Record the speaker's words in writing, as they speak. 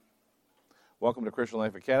Welcome to Christian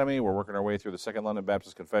Life Academy. We're working our way through the Second London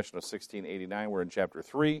Baptist Confession of 1689. We're in chapter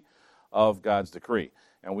 3 of God's Decree.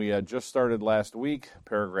 And we just started last week,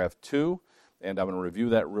 paragraph 2, and I'm going to review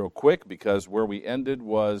that real quick because where we ended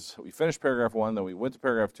was, we finished paragraph 1, then we went to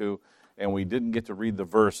paragraph 2, and we didn't get to read the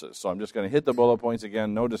verses. So I'm just going to hit the bullet points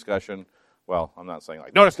again, no discussion. Well, I'm not saying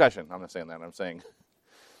like, no discussion. I'm not saying that. I'm saying,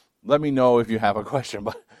 let me know if you have a question,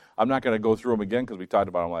 but I'm not going to go through them again because we talked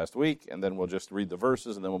about them last week, and then we'll just read the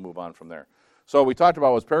verses, and then we'll move on from there. So we talked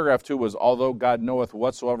about was paragraph 2 was, although God knoweth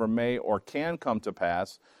whatsoever may or can come to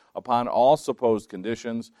pass upon all supposed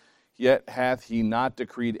conditions, yet hath he not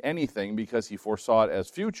decreed anything because he foresaw it as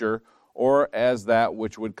future or as that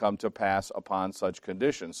which would come to pass upon such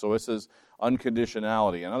conditions. So this is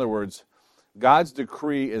unconditionality. In other words, God's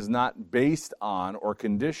decree is not based on or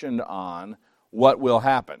conditioned on what will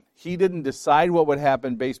happen. He didn't decide what would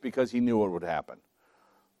happen based because he knew what would happen.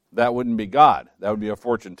 That wouldn't be God. That would be a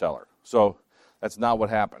fortune teller. So that's not what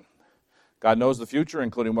happened. God knows the future,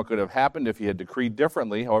 including what could have happened if he had decreed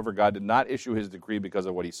differently. However, God did not issue his decree because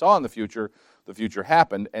of what he saw in the future. The future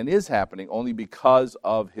happened and is happening only because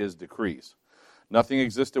of his decrees. Nothing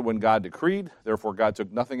existed when God decreed. Therefore, God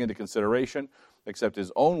took nothing into consideration except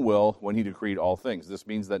his own will when he decreed all things. This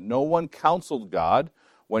means that no one counseled God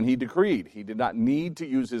when he decreed. He did not need to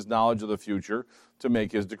use his knowledge of the future to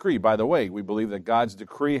make his decree. By the way, we believe that God's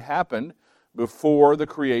decree happened before the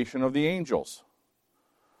creation of the angels.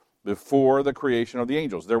 Before the creation of the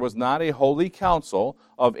angels. There was not a holy council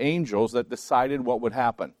of angels that decided what would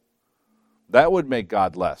happen. That would make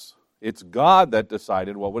God less. It's God that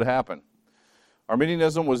decided what would happen.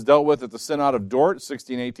 Arminianism was dealt with at the Synod of Dort,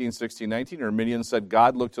 1618, 1619. Arminians said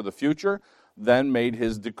God looked to the future, then made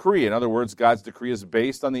his decree. In other words, God's decree is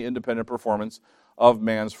based on the independent performance of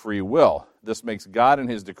man's free will. This makes God and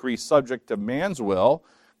his decree subject to man's will.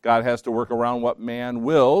 God has to work around what man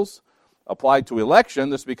wills. Applied to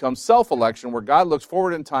election, this becomes self-election, where God looks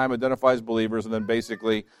forward in time, identifies believers, and then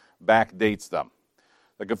basically backdates them.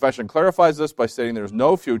 The confession clarifies this by stating there's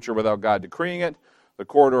no future without God decreeing it. The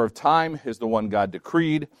corridor of time is the one God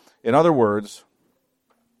decreed. In other words,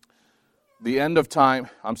 the end of time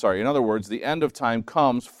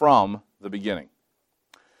comes from the beginning.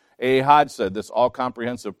 A. Hodge said, this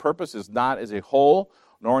all-comprehensive purpose is not as a whole,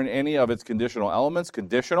 nor in any of its conditional elements.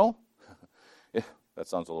 Conditional? That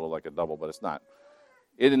sounds a little like a double, but it's not.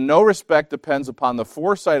 It in no respect depends upon the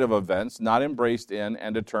foresight of events, not embraced in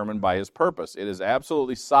and determined by his purpose. It is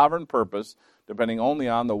absolutely sovereign purpose, depending only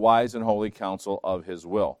on the wise and holy counsel of his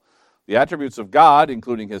will. The attributes of God,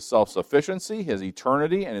 including his self-sufficiency, his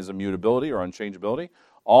eternity, and his immutability or unchangeability,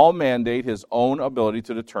 all mandate his own ability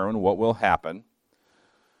to determine what will happen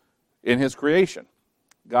in his creation.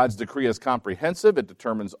 God's decree is comprehensive. It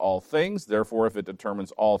determines all things. Therefore, if it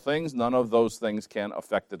determines all things, none of those things can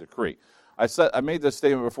affect the decree. I made this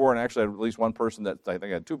statement before, and actually I had at least one person that, I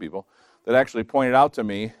think I had two people, that actually pointed out to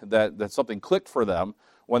me that something clicked for them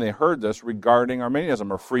when they heard this regarding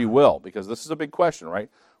Arminianism or free will, because this is a big question, right?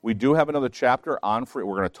 We do have another chapter on free.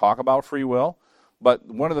 We're going to talk about free will, but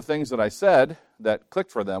one of the things that I said that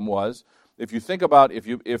clicked for them was, if you think about, if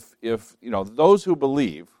those who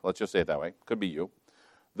believe, let's just say it that way, could be you,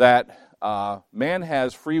 that man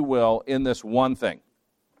has free will in this one thing.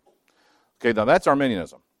 Okay, now that's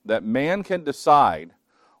Arminianism. That man can decide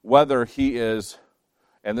whether he is,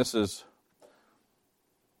 and there's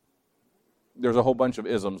a whole bunch of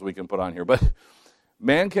isms we can put on here, but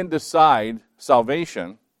man can decide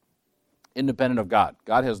salvation independent of God.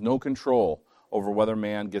 God has no control over whether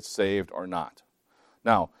man gets saved or not.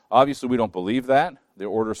 Now, obviously we don't believe that. The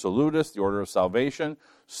Order Salutis, the order of salvation,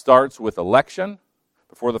 starts with election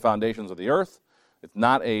before the foundations of the earth. It's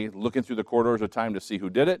not a looking through the corridors of time to see who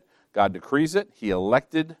did it. God decrees it. He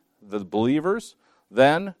elected the believers.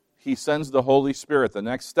 Then he sends the Holy Spirit. The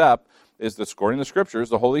next step is, according to the Scriptures,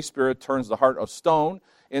 the Holy Spirit turns the heart of stone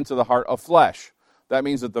into the heart of flesh. That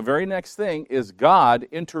means that the very next thing is God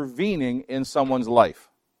intervening in someone's life.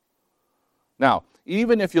 Now,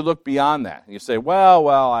 even if you look beyond that, and you say, well,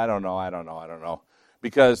 I don't know.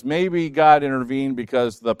 Because maybe God intervened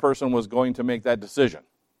because the person was going to make that decision.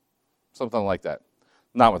 Something like that.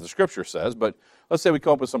 Not what the Scripture says, but let's say we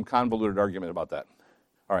come up with some convoluted argument about that.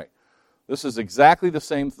 All right. This is exactly the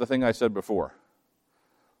thing I said before.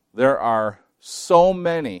 There are so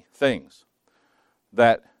many things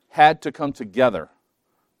that had to come together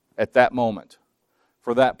at that moment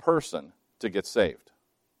for that person to get saved.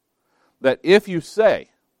 That if you say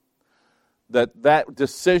that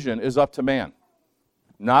decision is up to man,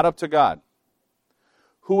 not up to God,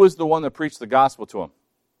 who was the one that preached the gospel to him?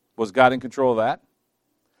 Was God in control of that?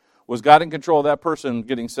 Was God in control of that person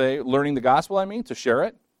getting saved, learning the gospel, to share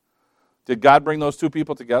it? Did God bring those two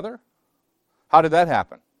people together? How did that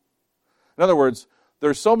happen? In other words,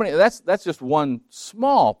 there's so many, that's just one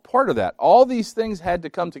small part of that. All these things had to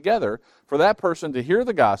come together for that person to hear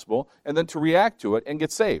the gospel and then to react to it and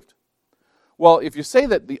get saved. Well, if you say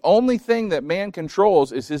that the only thing that man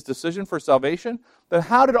controls is his decision for salvation, then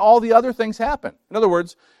how did all the other things happen? In other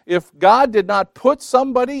words, if God did not put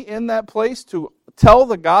somebody in that place to tell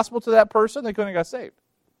the gospel to that person, they couldn't have got saved.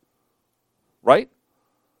 Right?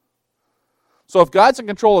 So if God's in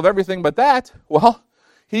control of everything but that, well,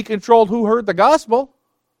 he controlled who heard the gospel,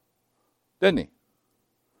 didn't he?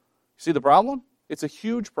 See the problem? It's a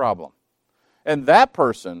huge problem. And that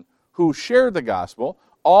person who shared the gospel,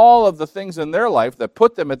 all of the things in their life that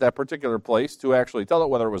put them at that particular place to actually tell it,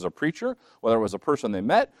 whether it was a preacher, whether it was a person they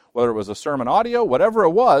met, whether it was a sermon audio, whatever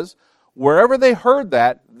it was, wherever they heard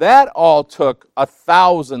that, that all took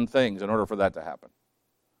 1,000 things in order for that to happen.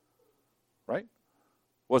 Right?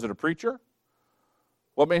 Was it a preacher?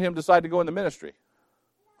 What made him decide to go into ministry?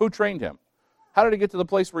 Who trained him? How did he get to the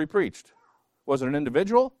place where he preached? Was it an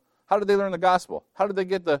individual? How did they learn the gospel? How did they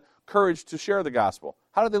get the courage to share the gospel?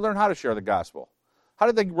 How did they learn how to share the gospel? How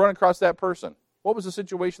did they run across that person? What was the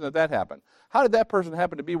situation that happened? How did that person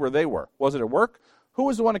happen to be where they were? Was it at work? Who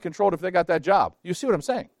was the one that controlled if they got that job? You see what I'm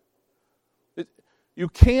saying? You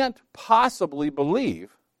can't possibly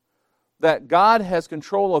believe that God has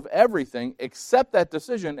control of everything except that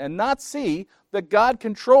decision and not see that God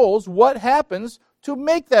controls what happens to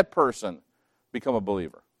make that person become a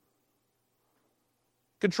believer.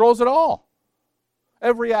 Controls it all.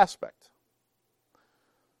 Every aspect.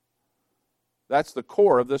 That's the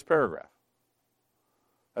core of this paragraph.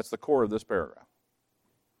 That's the core of this paragraph.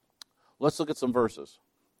 Let's look at some verses.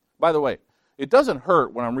 By the way, it doesn't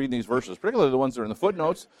hurt when I'm reading these verses, particularly the ones that are in the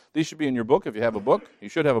footnotes. These should be in your book if you have a book. You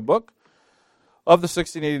should have a book of the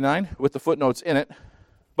 1689 with the footnotes in it.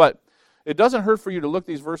 But it doesn't hurt for you to look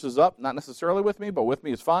these verses up, not necessarily with me, but with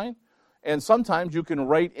me is fine. And sometimes you can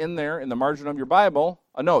write in there in the margin of your Bible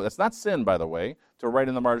a note. That's not sin, by the way, to write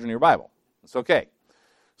in the margin of your Bible. It's okay.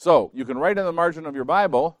 So you can write in the margin of your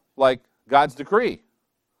Bible like God's decree.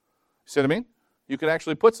 See what I mean? You can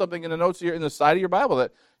actually put something in the notes here in the side of your Bible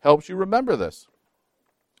that helps you remember this.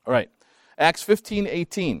 All right. Acts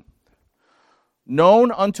 15:18.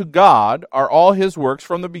 Known unto God are all his works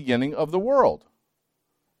from the beginning of the world.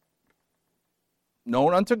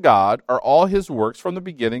 Known unto God are all his works from the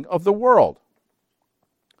beginning of the world.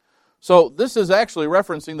 So this is actually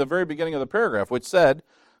referencing the very beginning of the paragraph, which said,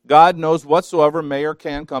 God knows whatsoever may or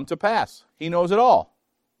can come to pass. He knows it all.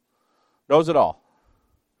 Knows it all.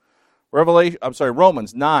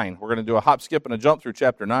 Romans 9. We're going to do a hop, skip, and a jump through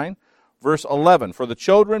chapter 9. Verse 11. For the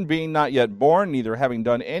children being not yet born, neither having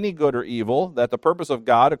done any good or evil, that the purpose of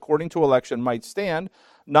God according to election might stand,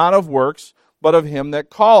 not of works, but of him that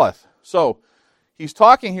calleth. So, he's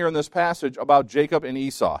talking here in this passage about Jacob and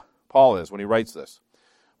Esau. Paul is, when he writes this.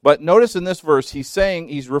 But notice in this verse,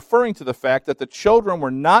 he's referring to the fact that the children were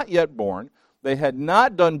not yet born, they had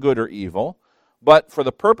not done good or evil, but for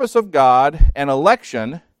the purpose of God and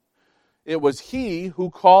election, it was he who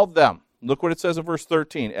called them. Look what it says in verse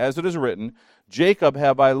 13. As it is written, Jacob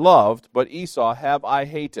have I loved, but Esau have I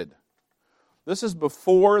hated. This is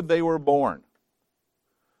before they were born.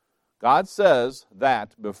 God says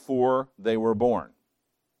that before they were born.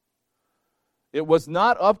 It was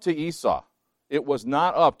not up to Esau. It was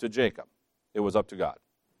not up to Jacob. It was up to God.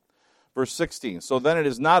 Verse 16. So then it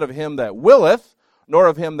is not of him that willeth, nor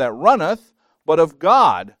of him that runneth, but of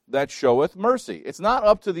God that showeth mercy. It's not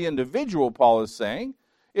up to the individual, Paul is saying.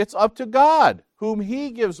 It's up to God, whom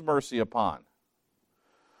he gives mercy upon.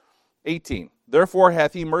 18. Therefore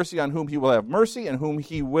hath he mercy on whom he will have mercy, and whom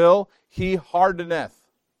he will, he hardeneth.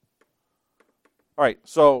 All right,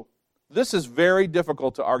 so this is very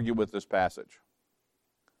difficult to argue with this passage.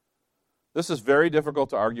 This is very difficult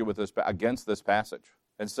to argue with against this passage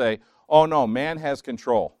and say, oh no, man has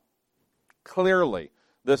control. Clearly,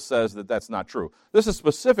 this says that that's not true. This is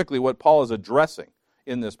specifically what Paul is addressing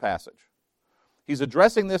in this passage. He's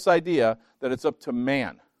addressing this idea that it's up to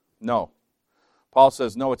man. No. Paul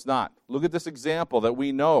says, no, it's not. Look at this example that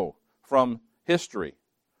we know from history.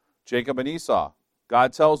 Jacob and Esau.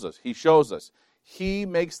 God tells us. He shows us. He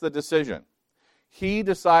makes the decision. He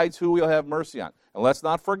decides who he'll have mercy on. And let's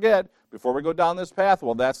not forget, before we go down this path,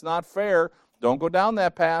 well, that's not fair. Don't go down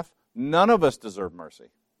that path. None of us deserve mercy.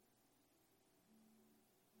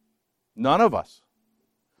 None of us.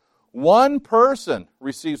 One person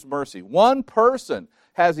receives mercy. One person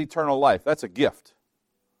has eternal life. That's a gift.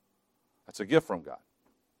 That's a gift from God.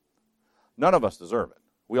 None of us deserve it.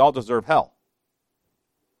 We all deserve hell.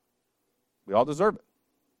 We all deserve it.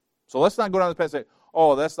 So let's not go down this path and say,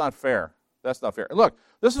 Oh, that's not fair. That's not fair. And look,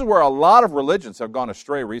 this is where a lot of religions have gone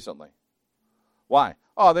astray recently. Why?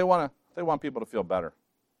 Oh, they want people to feel better.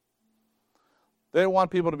 They don't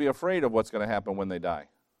want people to be afraid of what's going to happen when they die.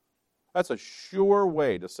 That's a sure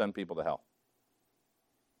way to send people to hell.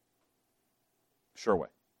 Sure way.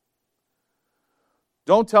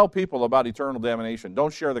 Don't tell people about eternal damnation.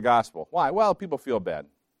 Don't share the gospel. Why? Well, people feel bad.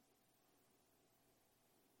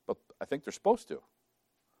 But I think they're supposed to.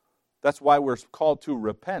 That's why we're called to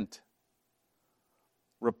repent.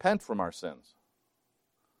 Repent from our sins.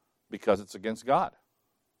 Because it's against God.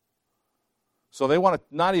 So they want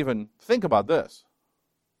to not even think about this.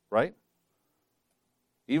 Right?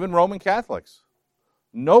 Even Roman Catholics.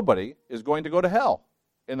 Nobody is going to go to hell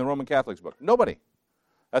in the Roman Catholics book. Nobody.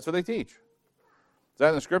 That's what they teach. Is that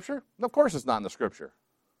in the Scripture? No, of course it's not in the Scripture.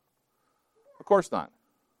 Of course not.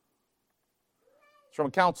 It's from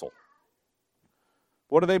a council.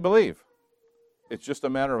 What do they believe? It's just a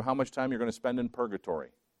matter of how much time you're going to spend in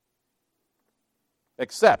purgatory.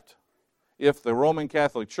 Except if the Roman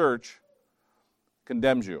Catholic Church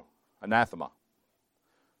condemns you, anathema.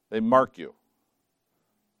 They mark you.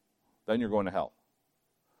 Then you're going to hell.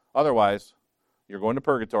 Otherwise, you're going to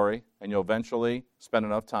purgatory, and you'll eventually spend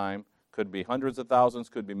enough time, could be hundreds of thousands,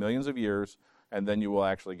 could be millions of years, and then you will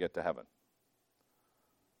actually get to heaven.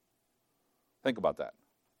 Think about that.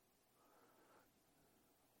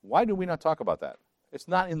 Why do we not talk about that? It's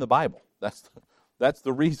not in the Bible. That's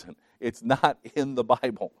the reason. It's not in the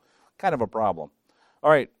Bible. Kind of a problem. All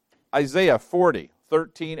right, Isaiah 40,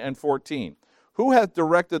 13 and 14. Who hath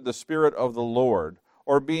directed the Spirit of the Lord,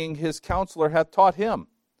 or being his counselor hath taught him?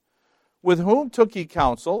 With whom took he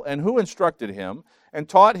counsel, and who instructed him, and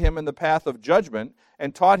taught him in the path of judgment,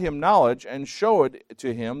 and taught him knowledge, and showed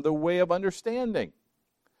to him the way of understanding?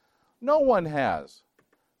 No one has.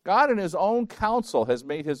 God in his own counsel has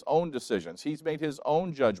made his own decisions. He's made his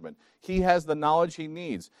own judgment. He has the knowledge he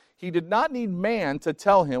needs. He did not need man to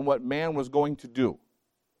tell him what man was going to do.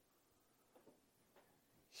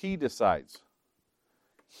 He decides.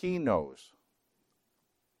 He knows.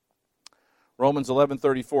 Romans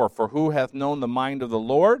 11:34, for who hath known the mind of the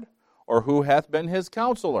Lord, or who hath been his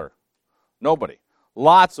counselor? Nobody.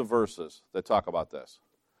 Lots of verses that talk about this.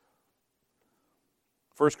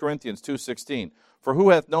 1 Corinthians 2:16, for who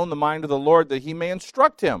hath known the mind of the Lord that he may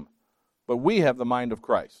instruct him? But we have the mind of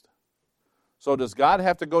Christ. So does God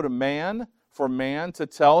have to go to man for man to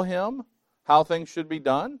tell him how things should be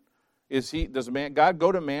done? Does God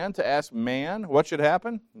go to man to ask man what should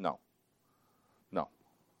happen? No. No.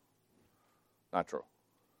 Not true.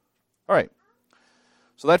 All right.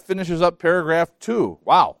 So that finishes up paragraph 2.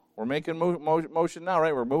 Wow. We're making motion now,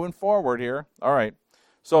 right? We're moving forward here. All right.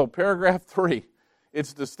 So paragraph 3.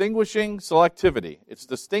 It's distinguishing selectivity. It's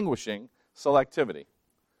distinguishing selectivity.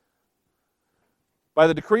 By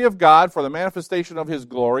the decree of God for the manifestation of his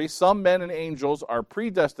glory, some men and angels are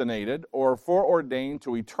predestinated or foreordained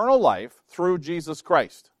to eternal life through Jesus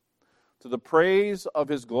Christ, to the praise of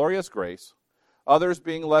his glorious grace, others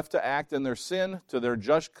being left to act in their sin, to their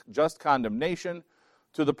just condemnation,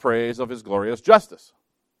 to the praise of his glorious justice.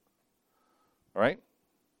 All right?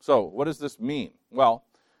 So, what does this mean? Well,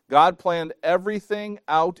 God planned everything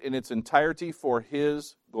out in its entirety for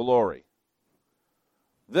his glory.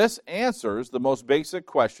 This answers the most basic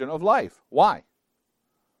question of life. Why?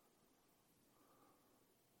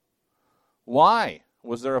 Why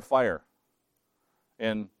was there a fire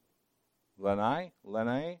in Lanai?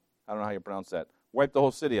 I don't know how you pronounce that. Wiped the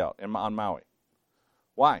whole city out on Maui.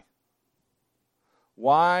 Why?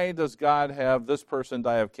 Why does God have this person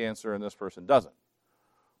die of cancer and this person doesn't?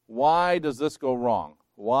 Why does this go wrong?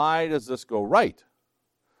 Why does this go right?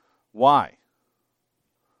 Why?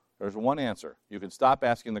 There's one answer. You can stop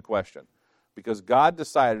asking the question. Because God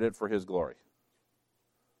decided it for his glory.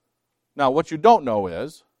 Now, what you don't know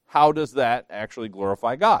is, how does that actually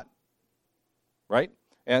glorify God? Right?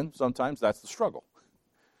 And sometimes that's the struggle,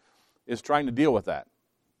 is trying to deal with that.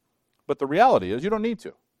 But the reality is, you don't need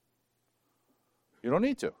to. You don't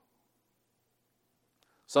need to.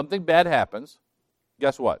 Something bad happens.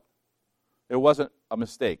 Guess what? It wasn't a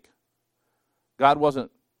mistake. God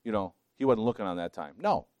wasn't, he wasn't looking on that time.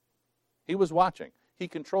 No. He was watching. He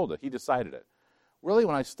controlled it. He decided it. Really,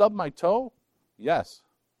 when I stubbed my toe? Yes.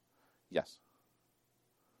 Yes.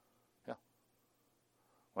 Yeah.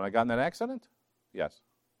 When I got in that accident? Yes.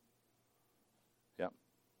 Yeah.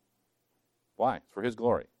 Why? It's for his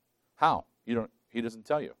glory. How? He doesn't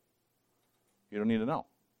tell you. You don't need to know.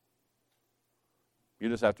 You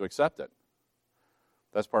just have to accept it.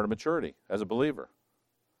 That's part of maturity as a believer.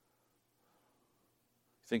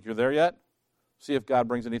 Think you're there yet? See if God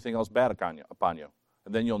brings anything else bad upon you.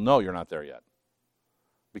 And then you'll know you're not there yet.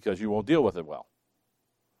 because you won't deal with it well,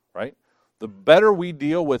 right? The better we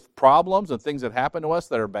deal with problems and things that happen to us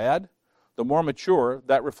that are bad, the more mature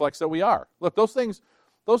that reflects that we are. Look, those things,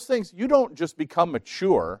 you don't just become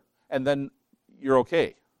mature and then you're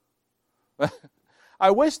okay. I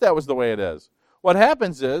wish that was the way it is. What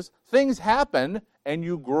happens is things happen and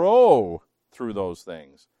you grow through those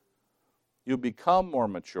things. You become more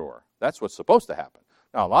mature. That's what's supposed to happen.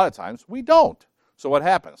 Now, a lot of times we don't. So what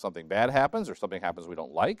happens? Something bad happens or something happens we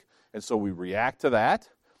don't like, and so we react to that,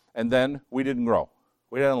 and then we didn't grow.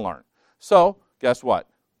 We didn't learn. So guess what?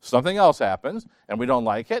 Something else happens, and we don't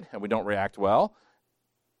like it, and we don't react well,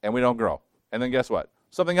 and we don't grow. And then guess what?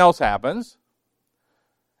 Something else happens,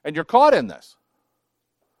 and you're caught in this,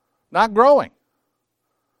 not growing.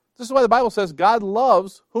 This is why the Bible says God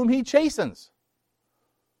loves whom he chastens.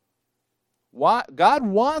 Why? God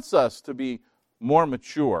wants us to be more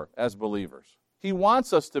mature as believers. He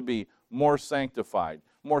wants us to be more sanctified,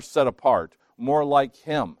 more set apart, more like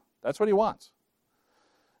him. That's what he wants.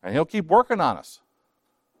 And he'll keep working on us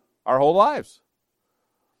our whole lives.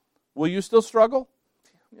 Will you still struggle?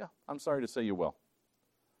 Yeah, I'm sorry to say you will.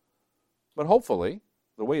 But hopefully,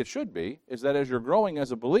 the way it should be is that as you're growing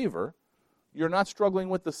as a believer, you're not struggling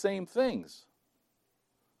with the same things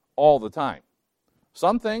all the time.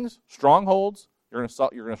 Some things, strongholds, you're going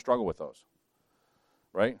to struggle with those,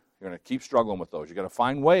 right? You're going to keep struggling with those. You've got to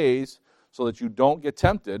find ways so that you don't get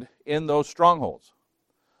tempted in those strongholds.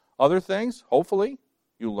 Other things, hopefully,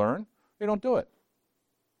 you learn, you don't do it.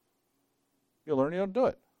 You learn, you don't do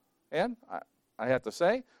it. And I have to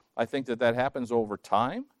say, I think that happens over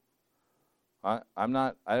time. I'm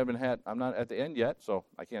not at the end yet, so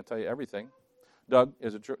I can't tell you everything. Doug,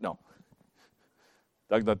 is it true? No.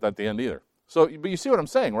 Doug's not at the end either. So, but you see what I'm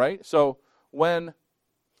saying, right? So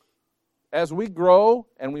as we grow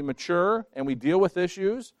and we mature and we deal with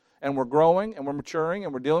issues and we're growing and we're maturing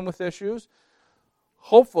and we're dealing with issues,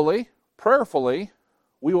 hopefully, prayerfully,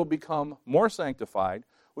 we will become more sanctified.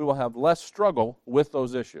 We will have less struggle with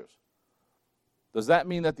those issues. Does that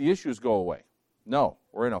mean that the issues go away? No.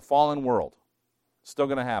 We're in a fallen world. It's still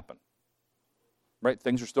going to happen. Right?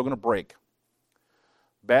 Things are still going to break.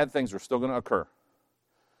 Bad things are still going to occur.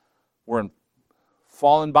 We're in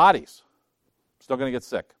fallen bodies. Still going to get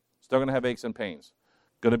sick. Still going to have aches and pains.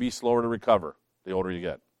 Going to be slower to recover the older you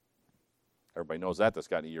get. Everybody knows that. That's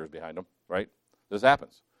got any years behind them, right? This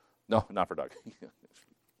happens. No, not for Doug.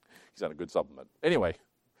 He's on a good supplement. Anyway,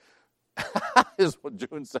 is what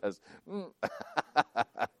June says.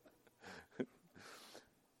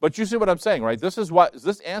 But you see what I'm saying, right? This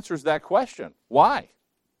answers that question. Why?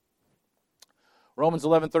 Romans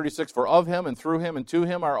 11:36, for of him and through him and to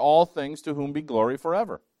him are all things, to whom be glory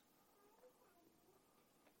forever.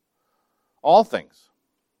 All things.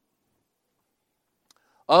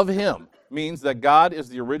 Of him means that God is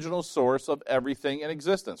the original source of everything in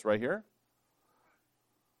existence, right here.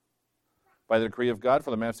 By the decree of God,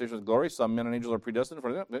 for the manifestation of his glory, some men and angels are predestined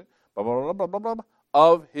for blah, blah, blah, blah, blah, blah,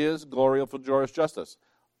 of his glorious justice.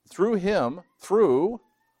 Of him,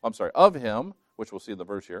 which we'll see in the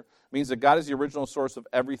verse here, means that God is the original source of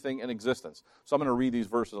everything in existence. So I'm going to read these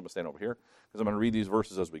verses. I'm going to stand over here because I'm going to read these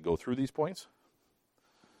verses as we go through these points.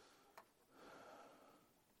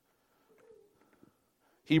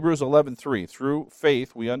 Hebrews 11:3, through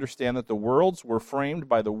faith we understand that the worlds were framed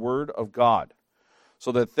by the word of God,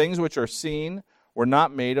 so that things which are seen were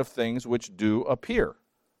not made of things which do appear.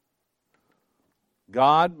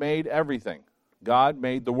 God made everything. God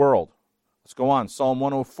made the world. Let's go on. Psalm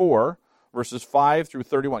 104, verses 5 through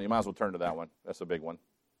 31. You might as well turn to that one. That's a big one.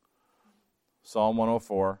 Psalm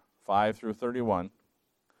 104, 5 through 31.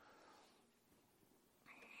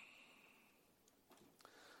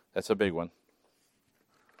 That's a big one.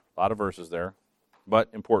 A lot of verses there, but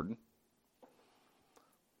important.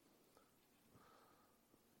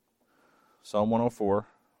 Psalm 104,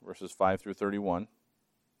 verses 5 through 31.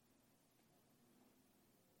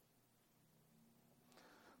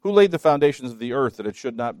 Who laid the foundations of the earth that it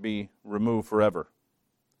should not be removed forever?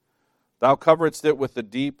 Thou coveredst it with the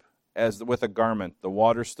deep as with a garment. The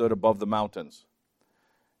waters stood above the mountains.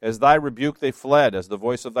 As thy rebuke they fled, as the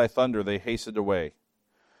voice of thy thunder they hastened away.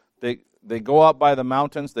 They go up by the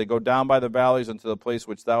mountains, they go down by the valleys into the place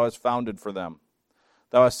which thou hast founded for them.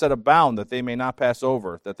 Thou hast set a bound that they may not pass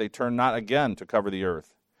over, that they turn not again to cover the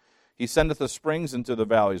earth. He sendeth the springs into the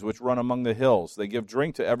valleys which run among the hills. They give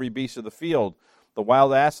drink to every beast of the field. The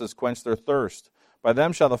wild asses quench their thirst. By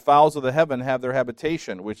them shall the fowls of the heaven have their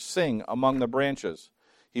habitation, which sing among the branches.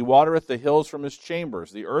 He watereth the hills from his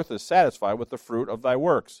chambers. The earth is satisfied with the fruit of thy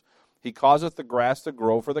works. He causeth the grass to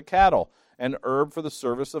grow for the cattle, and herb for the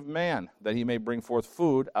service of man, that he may bring forth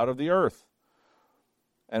food out of the earth.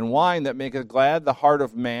 and wine that maketh glad the heart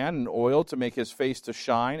of man, and oil to make his face to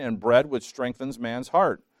shine, and bread which strengthens man's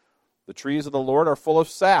heart. The trees of the Lord are full of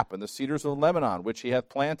sap, and the cedars of Lebanon, which he hath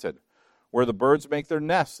planted. Where the birds make their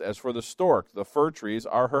nests, as for the stork, the fir trees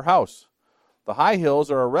are her house. The high hills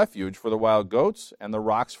are a refuge for the wild goats, and the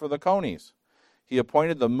rocks for the conies. He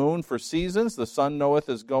appointed the moon for seasons, the sun knoweth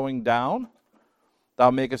his going down.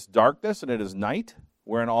 Thou makest darkness, and it is night,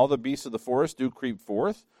 wherein all the beasts of the forest do creep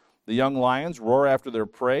forth. The young lions roar after their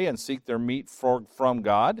prey, and seek their meat from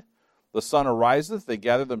God. The sun ariseth, they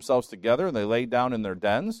gather themselves together, and they lay down in their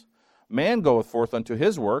dens. Man goeth forth unto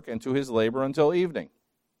his work, and to his labor until evening.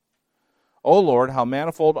 O Lord, how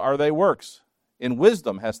manifold are thy works! In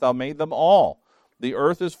wisdom hast thou made them all. The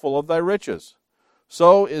earth is full of thy riches.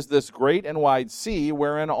 So is this great and wide sea,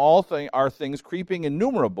 wherein all are things creeping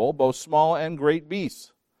innumerable, both small and great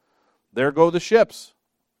beasts. There go the ships.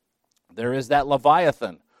 There is that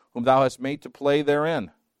Leviathan, whom thou hast made to play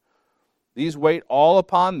therein. These wait all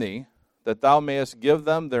upon thee, that thou mayest give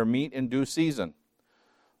them their meat in due season.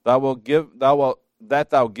 That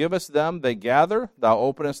thou givest them, they gather. Thou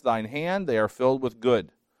openest thine hand, they are filled with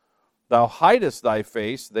good. Thou hidest thy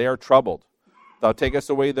face, they are troubled. Thou takest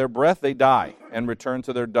away their breath, they die, and return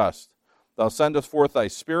to their dust. Thou sendest forth thy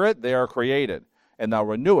spirit, they are created, and thou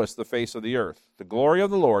renewest the face of the earth. The glory of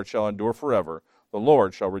the Lord shall endure forever. The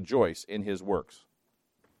Lord shall rejoice in his works.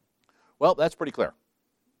 Well, that's pretty clear.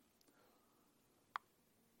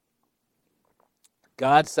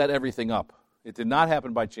 God set everything up. It did not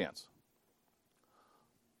happen by chance.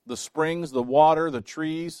 The springs, the water, the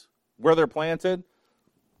trees, where they're planted,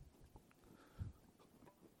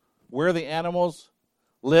 where the animals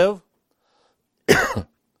live,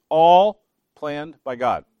 all planned by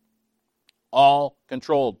God. All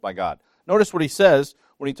controlled by God. Notice what he says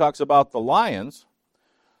when he talks about the lions.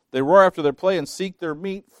 They roar after their prey and seek their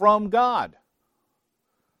meat from God.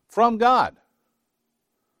 From God.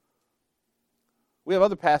 We have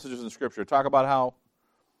other passages in Scripture talk about how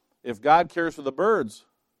if God cares for the birds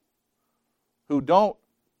who don't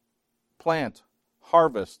plant,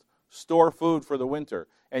 harvest, store food for the winter,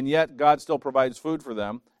 and yet God still provides food for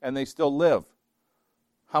them, and they still live,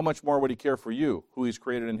 how much more would he care for you, who he's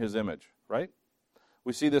created in his image, right?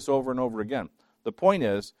 We see this over and over again. The point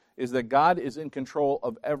is that God is in control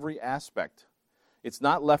of every aspect. It's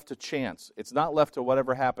not left to chance. It's not left to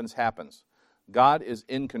whatever happens, happens. God is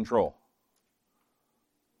in control.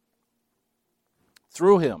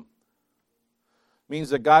 Through him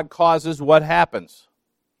means that God causes what happens.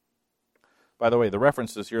 By the way, the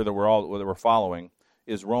references here that we're following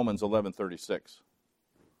is Romans 11:36.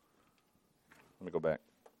 Let me go back.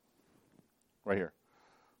 Right here.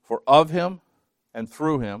 For of him and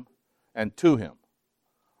through him and to him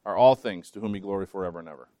are all things, to whom be glory forever and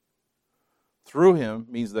ever. Through him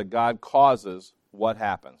means that God causes what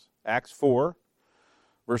happens. Acts 4,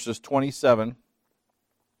 verses 27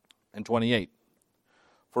 and 28.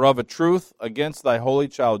 For of a truth against thy holy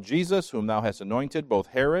child Jesus, whom thou hast anointed, both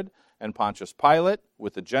Herod and Pontius Pilate,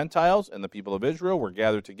 with the Gentiles and the people of Israel, were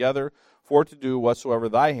gathered together for to do whatsoever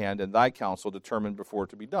thy hand and thy counsel determined before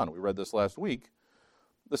to be done. We read this last week.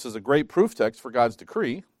 This is a great proof text for God's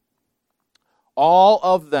decree. All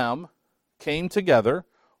of them came together.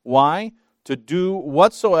 Why? To do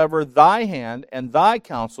whatsoever thy hand and thy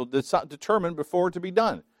counsel determined before to be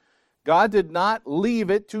done. God did not leave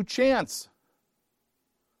it to chance.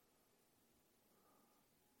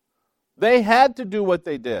 They had to do what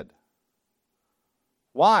they did.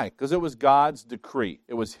 Why? Because it was God's decree.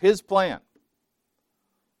 It was his plan.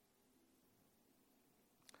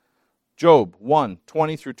 Job 1,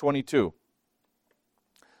 20 through 22.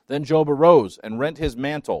 Then Job arose and rent his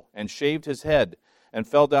mantle and shaved his head and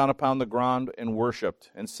fell down upon the ground and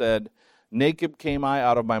worshipped and said, Naked came I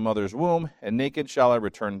out of my mother's womb, and naked shall I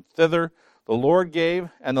return thither. The Lord gave,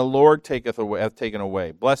 and the Lord hath taken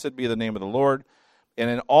away. Blessed be the name of the Lord. And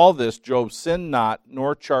in all this Job sinned not,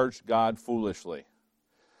 nor charged God foolishly.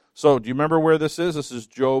 So, do you remember where this is? This is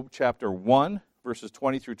Job chapter 1, verses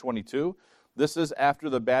 20 through 22. This is after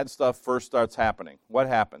the bad stuff first starts happening. What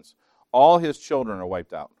happens? All his children are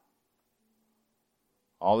wiped out.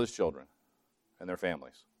 All his children and their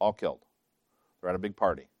families, all killed. They're at a big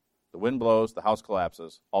party. The wind blows, the house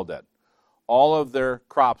collapses, all dead. All of their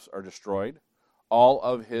crops are destroyed. All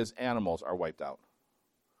of his animals are wiped out.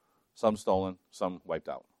 Some stolen, some wiped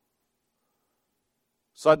out.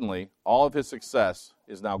 Suddenly, all of his success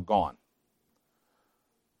is now gone.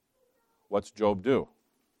 What's Job do?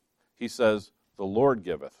 He says, the Lord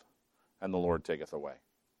giveth, and the Lord taketh away.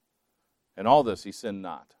 In all this, he sinned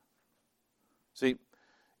not. See,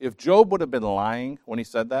 if Job would have been lying when he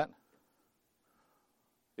said that,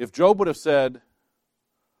 if Job would have said,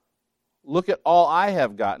 look at all I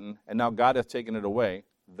have gotten, and now God hath taken it away,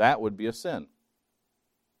 that would be a sin.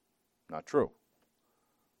 Not true.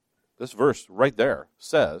 This verse right there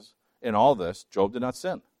says, in all this, Job did not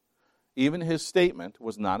sin. Even his statement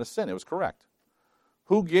was not a sin. It was correct.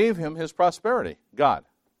 Who gave him his prosperity? God.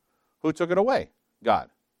 Who took it away? God.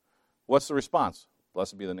 What's the response?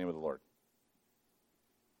 Blessed be the name of the Lord.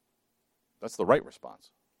 That's the right response.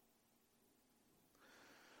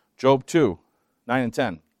 Job 2, 9 and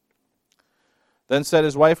 10. Then said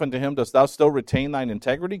his wife unto him, Dost thou still retain thine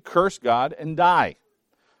integrity? Curse God and die.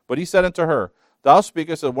 But he said unto her, Thou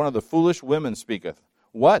speakest as one of the foolish women speaketh.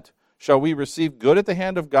 What? Shall we receive good at the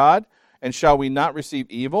hand of God, and shall we not receive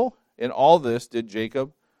evil? In all this did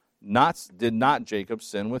not Jacob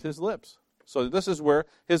sin with his lips. So this is where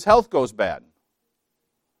his health goes bad.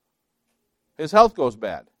 His health goes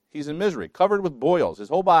bad. He's in misery, covered with boils, his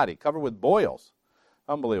whole body covered with boils.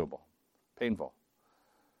 Unbelievable. Painful.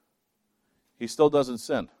 He still doesn't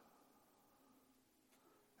sin.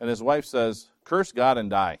 And his wife says, curse God and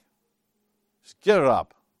die. Just get it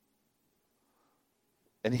up.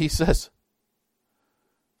 And he says,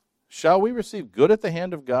 shall we receive good at the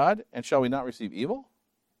hand of God, and shall we not receive evil?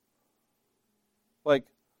 Like,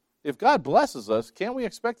 if God blesses us, can't we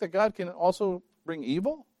expect that God can also bring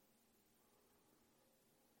evil?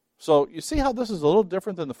 So, you see how this is a little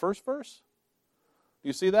different than the first verse?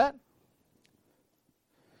 You see that?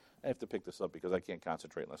 I have to pick this up because I can't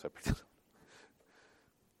concentrate unless I pick this up.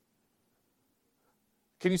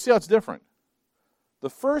 Can you see how it's different?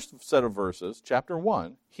 The first set of verses, chapter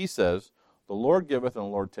 1, he says, the Lord giveth and the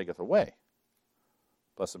Lord taketh away.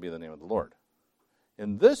 Blessed be the name of the Lord.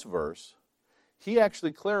 In this verse, he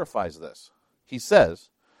actually clarifies this. He says,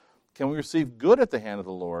 can we receive good at the hand of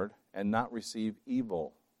the Lord and not receive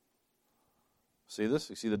evil? See this?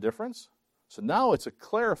 You see the difference? So now it's a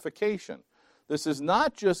clarification. This is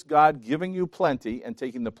not just God giving you plenty and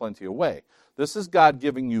taking the plenty away. This is God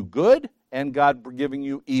giving you good and God giving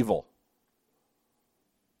you evil.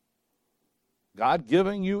 God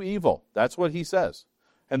giving you evil. That's what he says.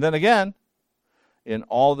 And then again, in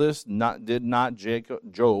all this did not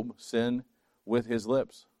Job sin with his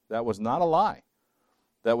lips. That was not a lie.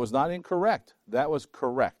 That was not incorrect. That was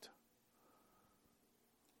correct.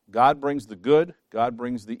 God brings the good. God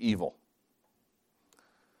brings the evil.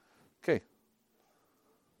 Okay.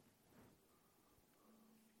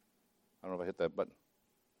 I don't know if I hit that button.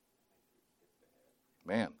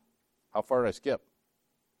 Man, how far did I skip?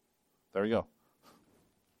 There we go.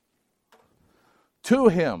 To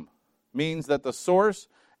him means that the source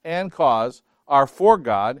and cause are for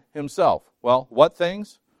God himself. Well, what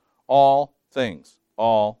things? All things.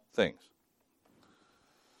 All things.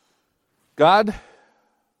 God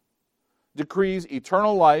decrees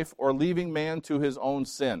eternal life or leaving man to his own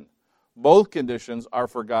sin. Both conditions are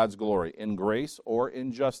for God's glory, in grace or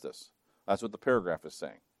in justice. That's what the paragraph is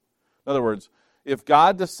saying. In other words, if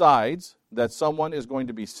God decides that someone is going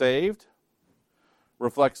to be saved,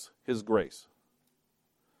 reflects his grace.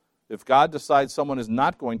 If God decides someone is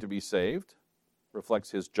not going to be saved,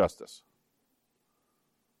 reflects his justice.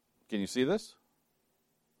 Can you see this?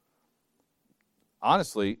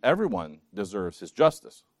 Honestly, everyone deserves his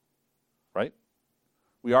justice, right?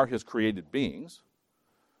 We are his created beings,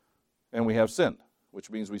 and we have sinned, which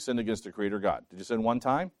means we sinned against the Creator God. Did you sin one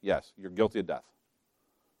time? Yes, you're guilty of death.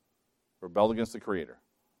 Rebelled against the Creator.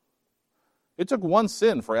 It took one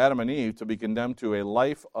sin for Adam and Eve to be condemned to a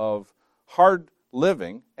life of hard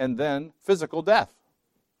living and then physical death.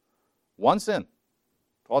 One sin.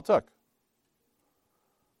 That's all it took.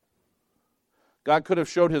 God could have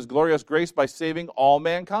showed his glorious grace by saving all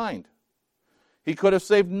mankind. He could have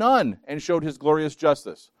saved none and showed his glorious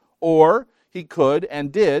justice. Or he could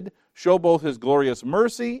and did show both his glorious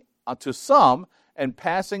mercy to some and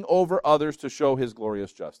passing over others to show his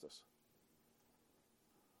glorious justice.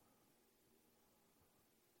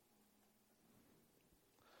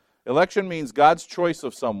 Election means God's choice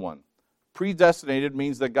of someone. Predestinated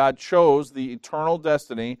means that God chose the eternal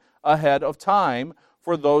destiny ahead of time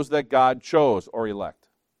for those that God chose or elect.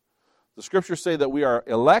 The scriptures say that we are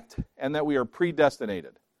elect and that we are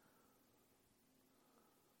predestinated.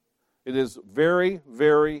 It is very,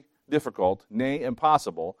 very difficult, nay,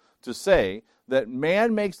 impossible, to say that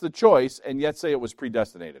man makes the choice and yet say it was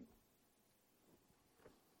predestinated.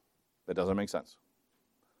 That doesn't make sense.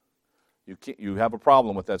 You have a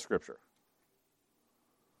problem with that scripture.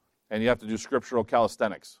 And you have to do scriptural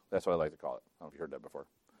calisthenics. That's what I like to call it. I don't know if you heard that before.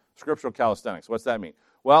 Scriptural calisthenics. What's that mean?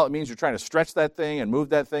 Well, it means you're trying to stretch that thing and move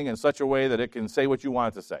that thing in such a way that it can say what you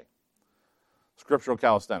want it to say. Scriptural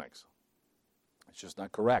calisthenics. It's just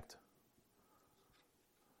not correct.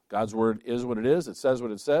 God's word is what it is, it says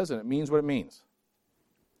what it says, and it means what it means.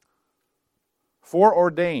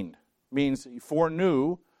 Foreordained means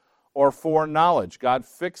foreknew or foreknowledge. God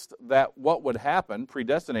fixed that what would happen,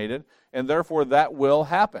 predestinated, and therefore that will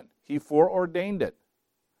happen. He foreordained it.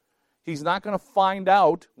 He's not going to find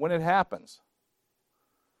out when it happens.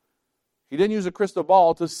 He didn't use a crystal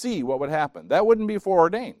ball to see what would happen. That wouldn't be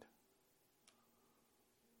foreordained.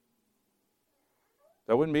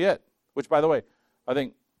 That wouldn't be it. Which, by the way, I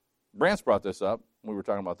think Brant's brought this up. We were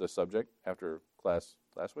talking about this subject after class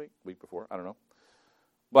last week before, I don't know.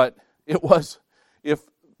 But it was, if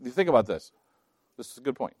you think about this is a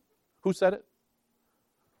good point. Who said it?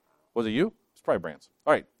 Was it you? It's probably Brant's.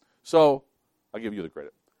 All right, so I'll give you the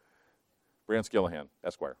credit. Brant Skillihan,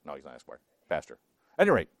 Esquire. No, he's not Esquire. Pastor. At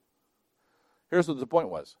any rate, here's what the point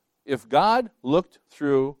was. If God looked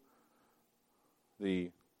through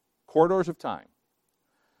the corridors of time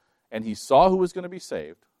and he saw who was going to be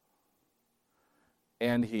saved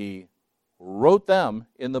and he wrote them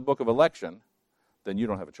in the book of election, then you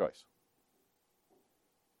don't have a choice.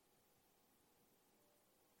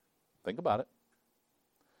 Think about it.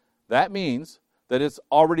 That means that it's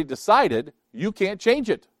already decided. You can't change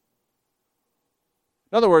it.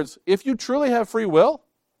 In other words, if you truly have free will,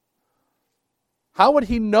 how would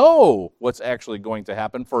he know what's actually going to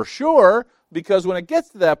happen for sure? Because when it gets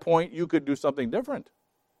to that point, you could do something different.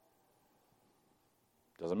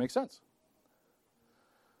 Doesn't make sense.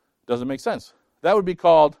 Doesn't make sense. That would be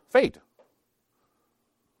called fate.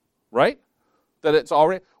 Right? That it's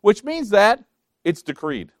already, which means that it's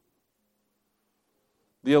decreed.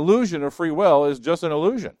 The illusion of free will is just an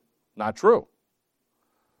illusion, not true.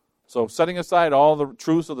 So setting aside all the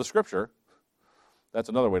truths of the Scripture, that's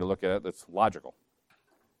another way to look at it that's logical.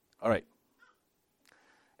 All right.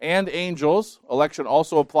 And angels, election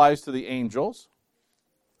also applies to the angels.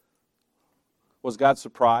 Was God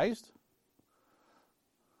surprised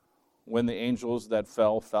when the angels that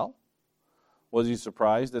fell? Was he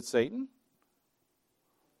surprised at Satan?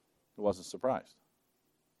 He wasn't surprised.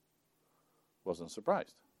 Wasn't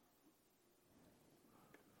surprised.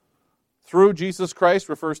 Through Jesus Christ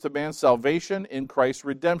refers to man's salvation in Christ's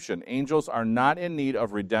redemption. Angels are not in need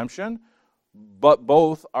of redemption, but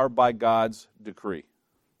both are by God's decree.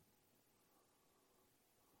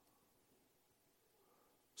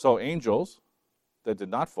 So angels that did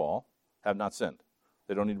not fall have not sinned.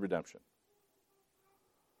 They don't need redemption.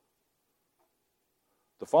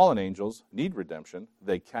 The fallen angels need redemption.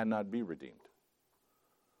 They cannot be redeemed.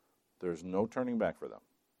 There's no turning back for them.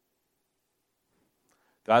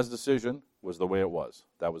 God's decision was the way it was.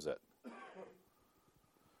 That was it.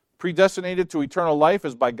 Predestinated to eternal life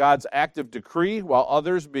is by God's active decree, while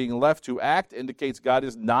others being left to act indicates God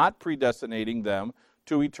is not predestinating them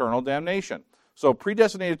to eternal damnation. So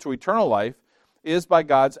predestinated to eternal life is by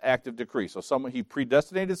God's active decree. So he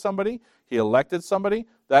predestinated somebody, he elected somebody,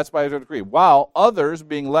 that's by his decree. While others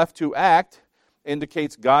being left to act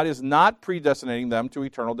indicates God is not predestinating them to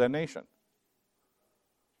eternal damnation.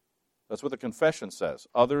 That's what the confession says.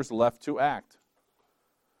 Others left to act.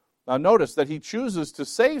 Now notice that he chooses to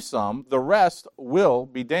save some, the rest will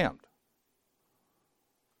be damned.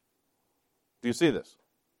 Do you see this?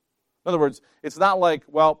 In other words, it's not like,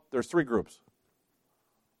 well, there's three groups.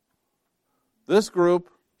 This group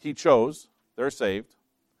he chose, they're saved.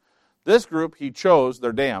 This group he chose,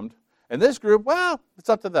 they're damned. And this group, well, it's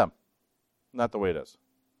up to them. Not the way it is.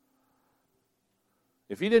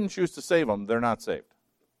 If he didn't choose to save them, they're not saved.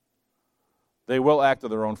 They will act of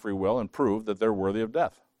their own free will and prove that they're worthy of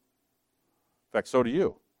death. In fact, so do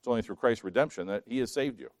you. It's only through Christ's redemption that he has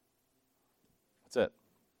saved you. That's it.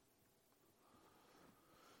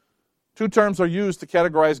 Two terms are used to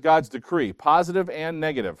categorize God's decree, positive and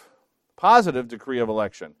negative. Positive decree of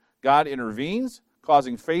election. God intervenes,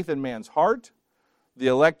 causing faith in man's heart. The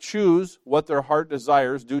elect choose what their heart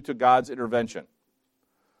desires due to God's intervention.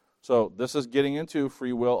 So this is getting into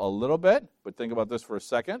free will a little bit, but think about this for a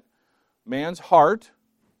second. Man's heart,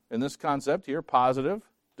 in this concept here, positive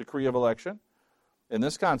decree of election. In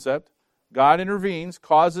this concept, God intervenes,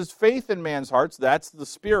 causes faith in man's hearts. That's the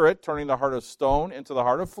Spirit turning the heart of stone into the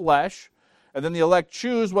heart of flesh. And then the elect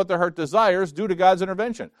choose what their heart desires due to God's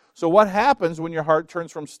intervention. So what happens when your heart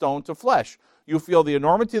turns from stone to flesh? You feel the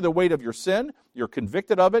enormity of the weight of your sin, you're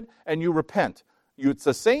convicted of it, and you repent. At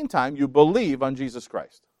the same time, you believe on Jesus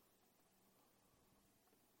Christ.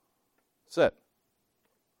 That's it.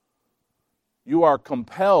 You are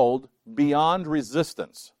compelled beyond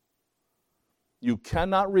resistance. You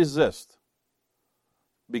cannot resist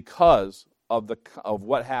because of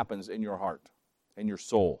what happens in your heart and your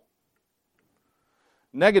soul.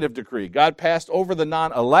 Negative decree. God passed over the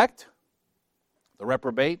non-elect. The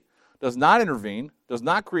reprobate does not intervene, does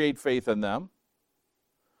not create faith in them.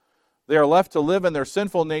 They are left to live in their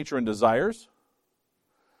sinful nature and desires.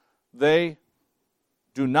 They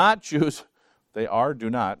do not choose, I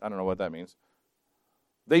don't know what that means.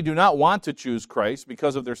 They do not want to choose Christ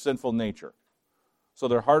because of their sinful nature. So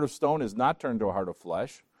their heart of stone is not turned to a heart of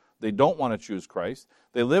flesh. They don't want to choose Christ.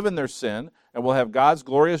 They live in their sin and will have God's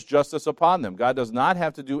glorious justice upon them. God does not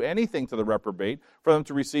have to do anything to the reprobate for them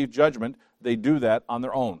to receive judgment. They do that on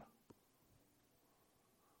their own.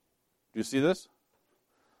 Do you see this?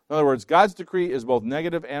 In other words, God's decree is both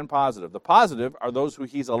negative and positive. The positive are those who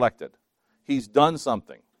He's elected. He's done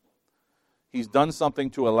something. He's done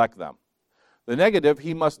something to elect them. The negative,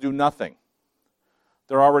 He must do nothing.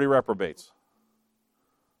 They're already reprobates.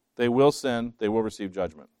 They will sin. They will receive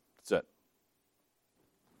judgment. That's it.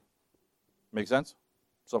 Make sense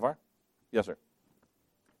so far? Yes, sir.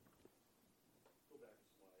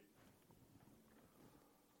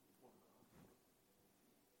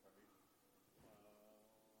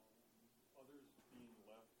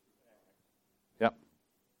 Yep.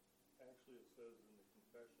 Actually, it says in the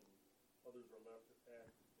confession, others are left to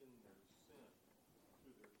act in their sin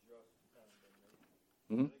through their just condemnation.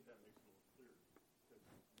 Mm-hmm. I think that makes it a little clearer.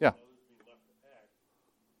 Yeah. Others being left to act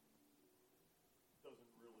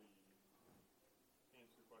doesn't really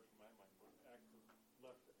answer the question in my mind, but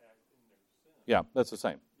left to act in their sin. Yeah, that's the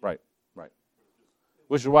same. Right.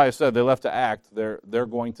 Which is why I said they left to act. They're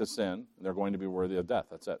going to sin. And they're going to be worthy of death.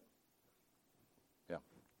 That's it. Yeah.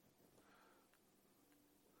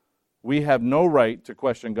 We have no right to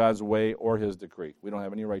question God's way or His decree. We don't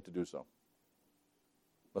have any right to do so.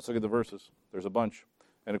 Let's look at the verses. There's a bunch.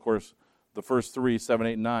 And of course, the first 3, 7,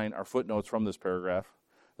 8, and 9 are footnotes from this paragraph.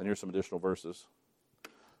 Then here's some additional verses.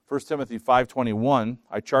 1 Timothy 5:21,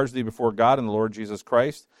 I charge thee before God and the Lord Jesus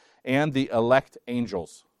Christ and the elect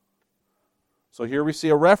angels. So here we see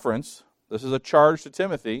a reference. This is a charge to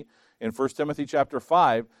Timothy in 1 Timothy chapter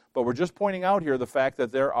 5, but we're just pointing out here the fact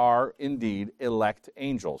that there are indeed elect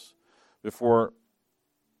angels.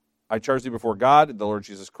 I charge thee before God, the Lord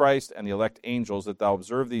Jesus Christ, and the elect angels, that thou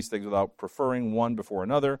observe these things without preferring one before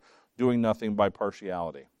another, doing nothing by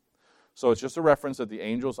partiality. So it's just a reference that the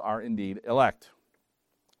angels are indeed elect.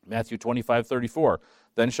 Matthew 25:34,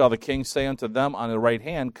 then shall the king say unto them on the right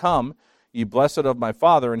hand, come, ye blessed of my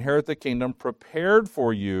Father, inherit the kingdom prepared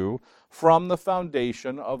for you from the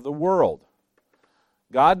foundation of the world.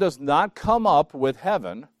 God does not come up with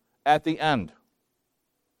heaven at the end.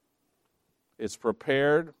 It's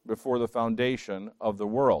prepared before the foundation of the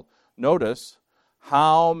world. Notice,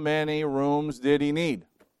 how many rooms did He need?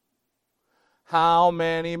 How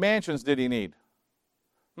many mansions did He need?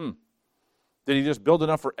 Did He just build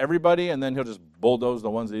enough for everybody and then He'll just bulldoze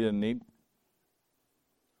the ones that He didn't need?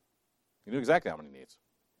 He knew exactly how many He needs.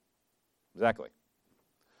 Exactly.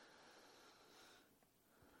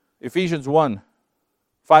 Ephesians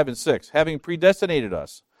 1:5 and 6, having predestinated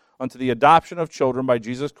us unto the adoption of children by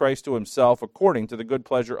Jesus Christ to Himself, according to the good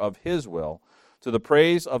pleasure of His will, to the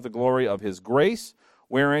praise of the glory of His grace,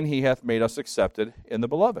 wherein He hath made us accepted in the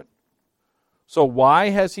Beloved. So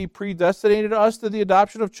why has He predestinated us to the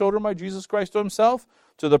adoption of children by Jesus Christ to Himself?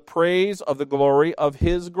 To the praise of the glory of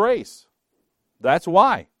His grace. That's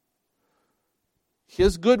why.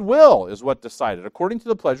 His good will is what decided. According to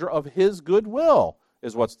the pleasure of His good will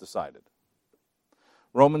is what's decided.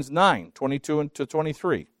 Romans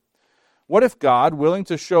 9:22-23. What if God, willing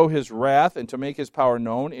to show His wrath and to make His power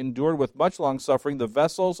known, endured with much longsuffering the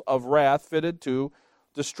vessels of wrath fitted to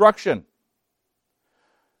destruction,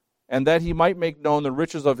 and that He might make known the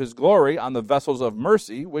riches of His glory on the vessels of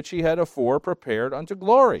mercy, which He had afore prepared unto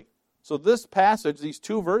glory? So this passage, these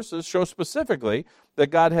two verses, show specifically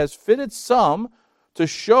that God has fitted some to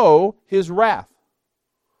show His wrath.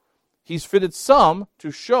 He's fitted some to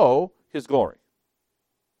show His glory.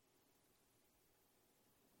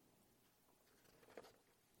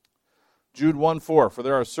 Jude 1:4, for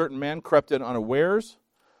there are certain men crept in unawares,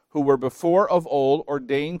 who were before of old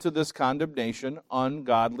ordained to this condemnation,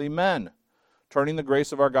 ungodly men, turning the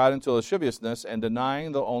grace of our God into lasciviousness, and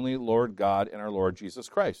denying the only Lord God and our Lord Jesus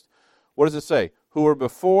Christ. What does it say? Who were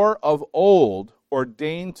before of old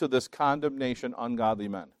ordained to this condemnation, ungodly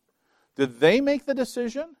men. Did they make the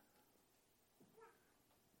decision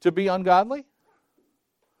to be ungodly?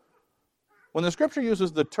 When the Scripture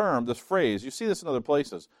uses the term, this phrase, you see this in other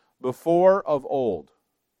places, before of old,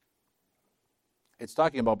 it's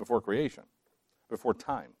talking about before creation, before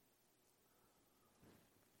time.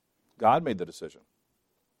 God made the decision.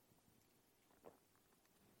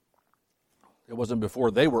 It wasn't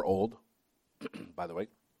before they were old, by the way.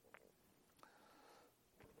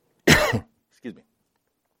 Excuse me.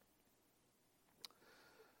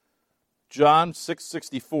 John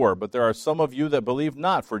 6:64, but there are some of you that believe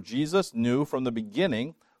not, for Jesus knew from the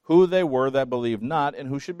beginning who they were that believed not and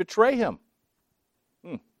who should betray him.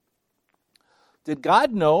 Did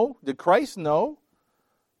God know, did Christ know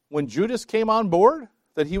when Judas came on board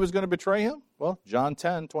that he was going to betray him? Well, John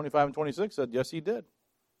 10:25 and 26 said, yes, he did.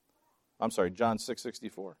 I'm sorry, John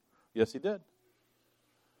 6:64. Yes, he did.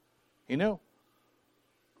 He knew.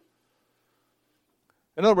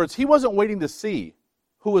 In other words, he wasn't waiting to see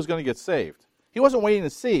who was going to get saved. He wasn't waiting to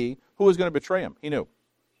see who was going to betray him. He knew.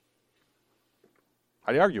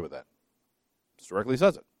 How do you argue with that? It directly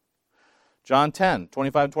says it. John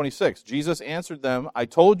 10:25 and 26. Jesus answered them, I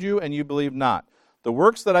told you, and you believe not. The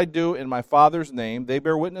works that I do in my Father's name, they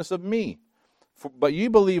bear witness of me. But ye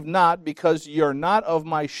believe not, because ye are not of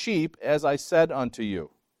my sheep, as I said unto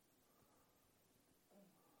you.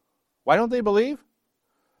 Why don't they believe?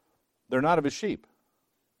 They're not of his sheep.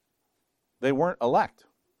 They weren't elect.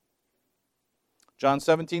 John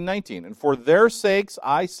 17:19. And for their sakes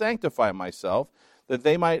I sanctify myself, that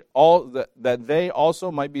they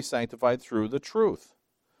also might be sanctified through the truth.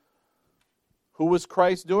 Who was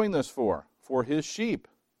Christ doing this for? For his sheep,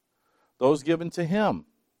 those given to him.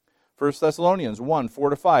 1 Thessalonians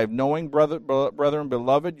 1:4-5. Knowing, brethren,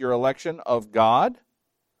 beloved, your election of God.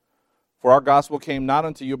 For our gospel came not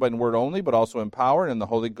unto you by word only, but also in power and in the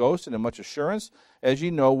Holy Ghost and in much assurance, as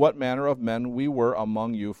ye know what manner of men we were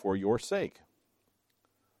among you for your sake.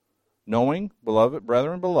 Knowing,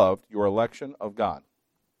 brethren, beloved, your election of God.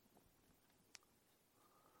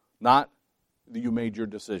 Not that you made your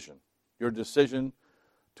decision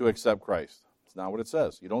to accept Christ. It's not what it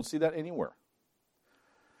says. You don't see that anywhere.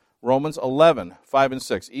 Romans 11:5 and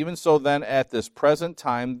 6. Even so then at this present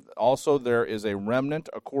time also there is a remnant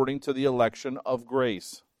according to the election of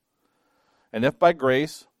grace. And if by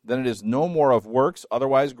grace, then it is no more of works,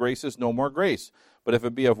 otherwise grace is no more grace. But if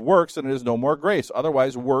it be of works, then it is no more grace,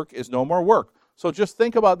 otherwise work is no more work. So just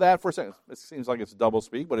think about that for a second. It seems like it's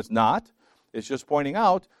doublespeak, but it's not. It's just pointing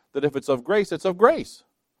out that if it's of grace, it's of grace.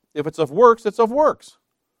 If it's of works, it's of works.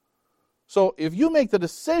 So if you make the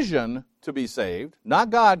decision to be saved,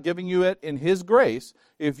 not God giving you it in his grace,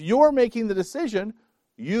 if you're making the decision,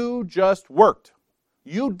 you just worked.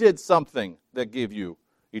 You did something that gave you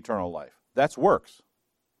eternal life. That's works.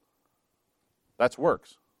 That's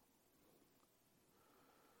works.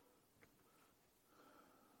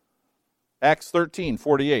 Acts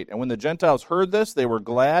 13:48. And when the Gentiles heard this, they were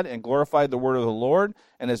glad and glorified the word of the Lord,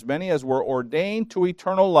 and as many as were ordained to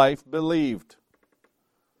eternal life believed.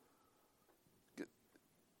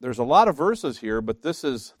 There's a lot of verses here, but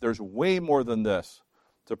there's way more than this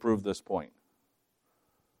to prove this point.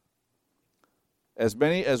 As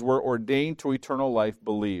many as were ordained to eternal life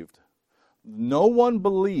believed. No one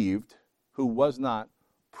believed who was not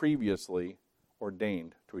previously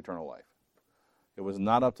ordained to eternal life. It was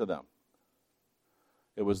not up to them.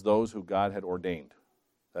 It was those who God had ordained.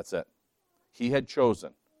 That's it. He had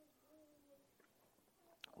chosen.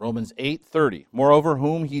 Romans 8:30. Moreover,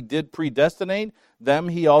 whom he did predestinate, them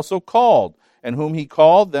he also called. And whom he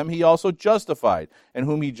called, them he also justified. And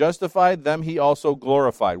whom he justified, them he also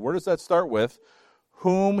glorified. Where does that start with?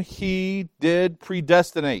 Whom he did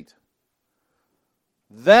predestinate.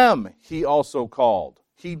 Them he also called.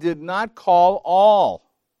 He did not call all.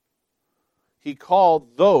 He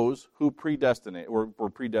called those who were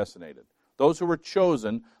predestinated. Those who were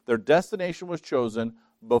chosen, their destination was chosen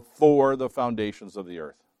before the foundations of the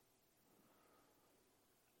earth.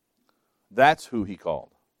 That's who he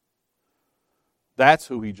called. That's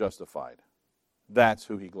who he justified. That's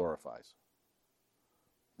who he glorifies.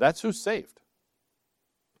 That's who's saved.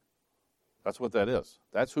 That's what that is.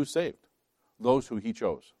 That's who's saved. Those who he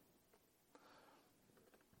chose.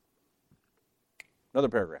 Another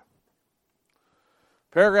paragraph.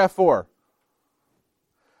 Paragraph 4.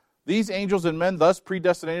 These angels and men thus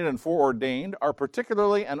predestinated and foreordained are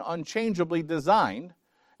particularly and unchangeably designed,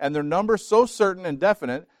 and their number so certain and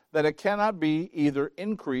definite that it cannot be either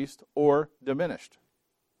increased or diminished.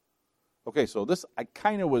 Okay, so this, I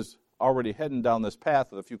kind of was already heading down this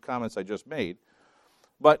path with a few comments I just made,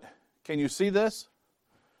 but can you see this?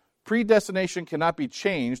 Predestination cannot be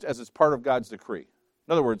changed as it's part of God's decree.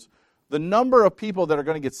 In other words, the number of people that are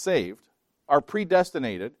going to get saved are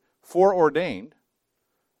predestinated, foreordained.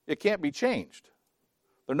 It can't be changed.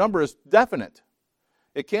 The number is definite.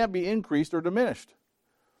 It can't be increased or diminished.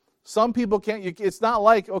 Some people can't, it's not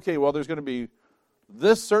like, okay, well, there's going to be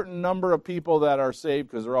this certain number of people that are saved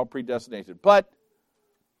because they're all predestinated. But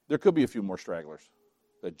there could be a few more stragglers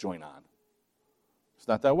that join on. It's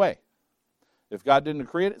not that way. If God didn't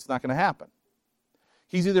decree it, it's not going to happen.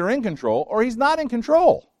 He's either in control or he's not in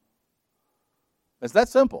control. It's that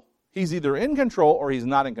simple. He's either in control or he's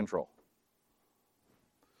not in control.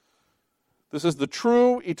 This is the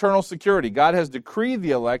true eternal security. God has decreed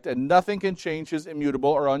the elect, and nothing can change his immutable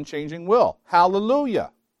or unchanging will.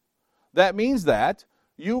 Hallelujah. That means that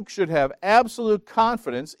you should have absolute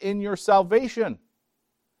confidence in your salvation.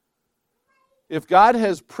 If God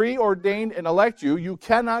has preordained and elect you, you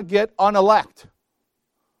cannot get unelect.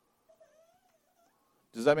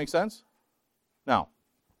 Does that make sense? Now,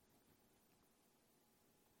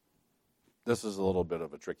 this is a little bit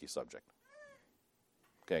of a tricky subject.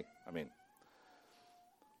 Okay, I mean,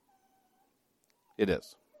 it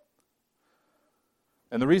is.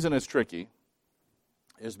 And the reason it's tricky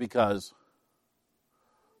is because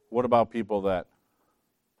what about people that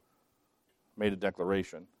made a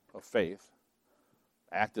declaration of faith,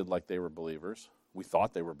 acted like they were believers, we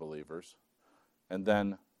thought they were believers, and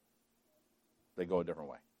then they go a different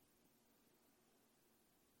way?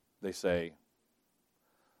 They say,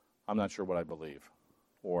 I'm not sure what I believe,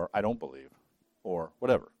 or I don't believe, or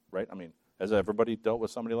whatever, right? I mean, has everybody dealt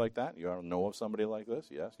with somebody like that? You know of somebody like this?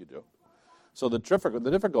 Yes, you do. So the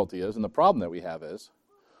difficulty is, and the problem that we have is,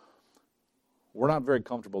 we're not very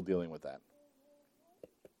comfortable dealing with that.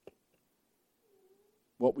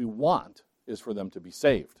 What we want is for them to be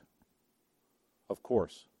saved. Of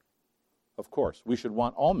course. Of course. We should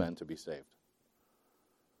want all men to be saved.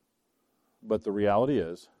 But the reality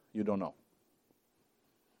is, you don't know.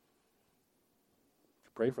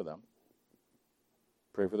 Pray for them.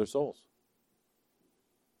 Pray for their souls.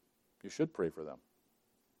 You should pray for them.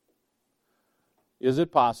 Is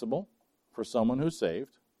it possible for someone who's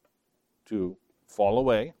saved to fall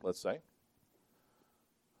away, let's say,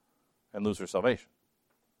 and lose their salvation?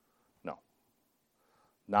 No.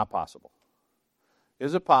 Not possible.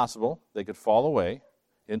 Is it possible they could fall away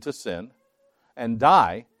into sin and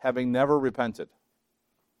die having never repented?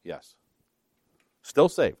 Yes. Still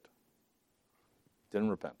saved. Didn't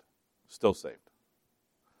repent. Still saved.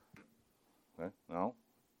 Okay? No.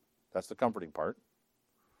 That's the comforting part.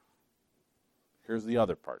 Here's the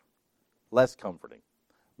other part. Less comforting.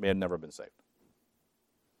 May have never been saved.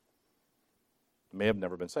 May have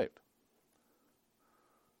never been saved.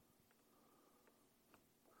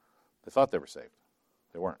 They thought they were saved.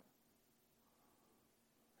 They weren't.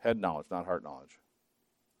 Head knowledge, not heart knowledge.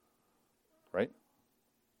 Right?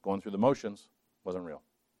 Going through the motions wasn't real.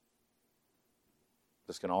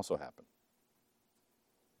 This can also happen.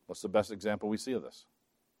 What's the best example we see of this?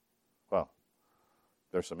 Well,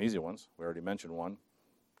 there's some easy ones. We already mentioned one,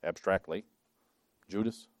 abstractly.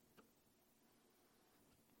 Judas.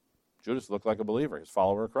 Judas looked like a believer. He's a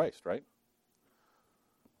follower of Christ, right?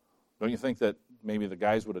 Don't you think that maybe the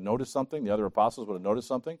guys would have noticed something, the other apostles would have noticed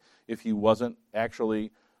something, if he wasn't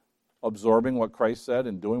actually absorbing what Christ said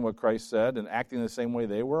and doing what Christ said and acting the same way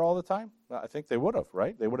they were all the time? I think they would have,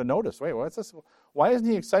 right? They would have noticed. Wait, what's this? Why isn't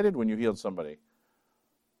he excited when you healed somebody?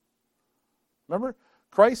 Remember,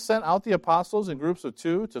 Christ sent out the apostles in groups of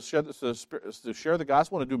two to share the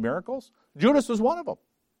gospel and to do miracles. Judas was one of them.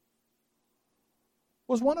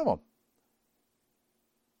 Was one of them.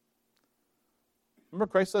 Remember,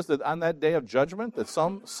 Christ says that on that day of judgment, that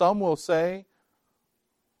some will say,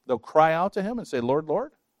 they'll cry out to him and say, Lord,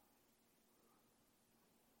 Lord,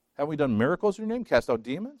 haven't we done miracles in your name, cast out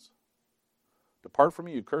demons? Depart from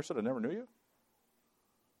me, you cursed, I never knew you.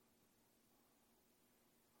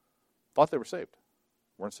 Thought they were saved.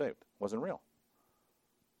 Weren't saved. Wasn't real.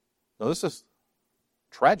 Now this is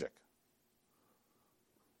tragic.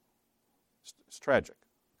 It's tragic.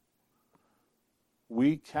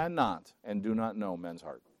 We cannot and do not know men's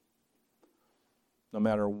heart. No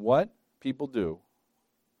matter what people do,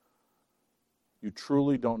 you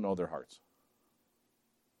truly don't know their hearts.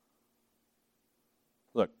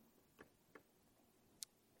 Look,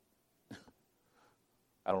 I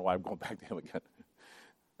don't know why I'm going back to him again.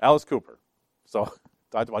 Alice Cooper. So,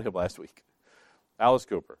 talked about him last week. Alice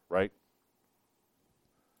Cooper, right?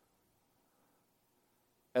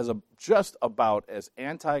 Just about as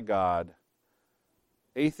anti-God,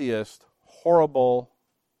 atheist, horrible,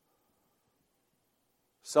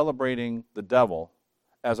 celebrating the devil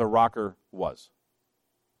as a rocker was.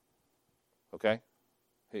 Okay?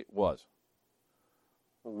 He was.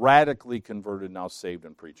 Radically converted, now saved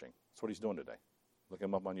and preaching. That's what he's doing today. Look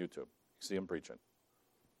him up on YouTube. See him preaching.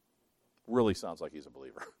 Really sounds like he's a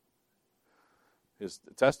believer. His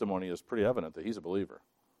testimony is pretty evident that he's a believer.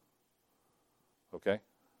 Okay?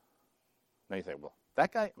 Now you think, well,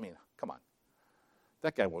 that guy, I mean, come on.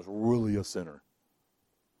 That guy was really a sinner.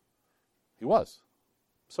 He was.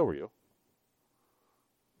 So were you.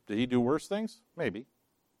 Did he do worse things? Maybe.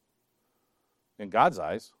 In God's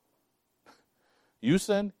eyes, you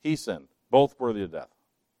sinned, he sinned. Both worthy of death.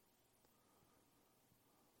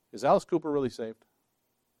 Is Alice Cooper really saved?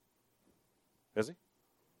 Is he?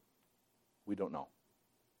 We don't know.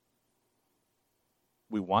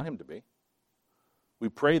 We want him to be. We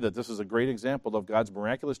pray that this is a great example of God's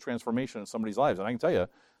miraculous transformation in somebody's lives. And I can tell you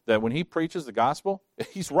that when he preaches the gospel,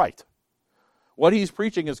 he's right. What he's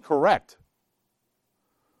preaching is correct.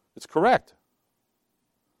 It's correct.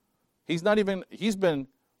 He's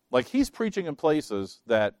preaching in places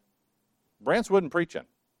that Brant's wouldn't preach in.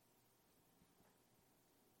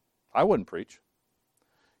 I wouldn't preach.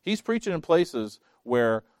 He's preaching in places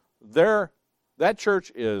where that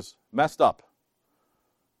church is messed up.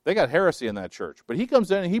 They got heresy in that church. But he comes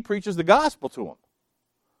in and he preaches the gospel to them.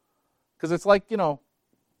 Because it's like,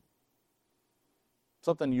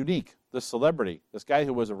 something unique. This celebrity, this guy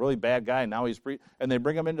who was a really bad guy, now he's and they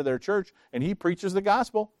bring him into their church, and he preaches the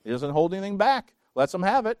gospel. He doesn't hold anything back. Lets them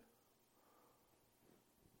have it.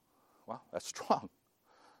 Wow, that's strong.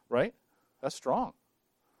 Right? That's strong.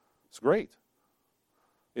 It's great.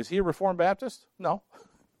 Is he a Reformed Baptist? No.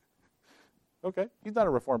 Okay, he's not a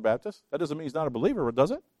Reformed Baptist. That doesn't mean he's not a believer,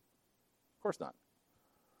 does it? Of course not.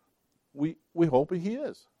 We hope he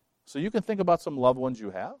is. So you can think about some loved ones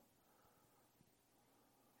you have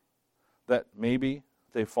that maybe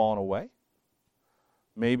they've fallen away.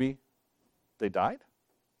 Maybe they died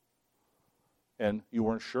and you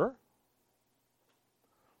weren't sure.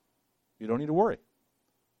 You don't need to worry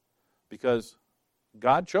because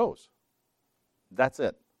God chose. That's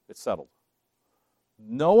it. It's settled.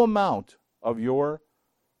 No amount of your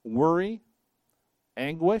worry,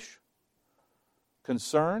 anguish,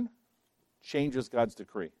 concern changes God's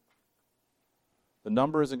decree. The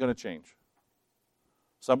number isn't going to change.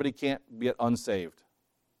 Somebody can't get unsaved.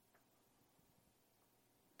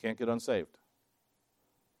 Can't get unsaved.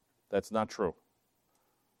 That's not true.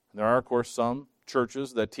 And there are, of course, some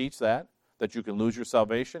churches that teach that you can lose your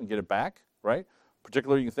salvation and get it back, right?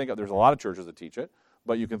 Particularly, you can think of, there's a lot of churches that teach it,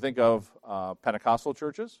 but you can think of Pentecostal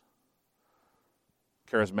churches,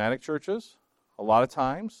 charismatic churches. A lot of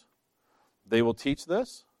times, they will teach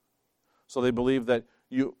this. So they believe that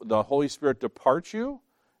the Holy Spirit departs you,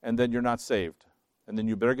 and then you're not saved. And then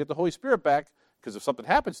you better get the Holy Spirit back, because if something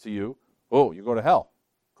happens to you, you go to hell,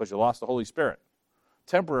 because you lost the Holy Spirit.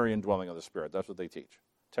 Temporary indwelling of the Spirit, that's what they teach.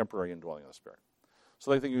 Temporary indwelling of the Spirit.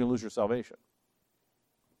 So they think you can lose your salvation.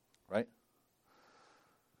 Right?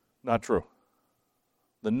 Not true.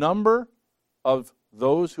 The number of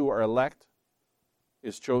those who are elect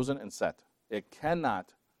is chosen and set. It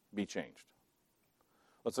cannot be changed.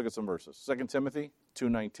 Let's look at some verses. 2 Timothy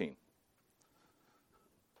 2:19.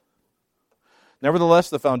 Nevertheless,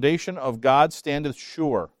 the foundation of God standeth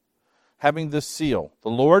sure, having this seal, the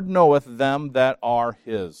Lord knoweth them that are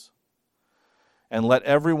his. And let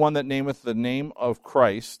every one that nameth the name of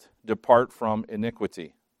Christ depart from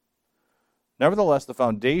iniquity. Nevertheless, the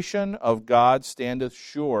foundation of God standeth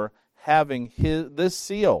sure, having this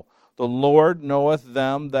seal, the Lord knoweth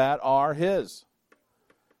them that are his.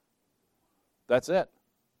 That's it.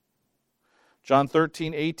 John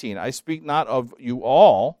 13:18. I speak not of you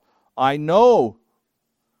all, I know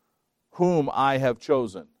whom I have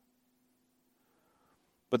chosen.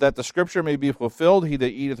 But that the scripture may be fulfilled, he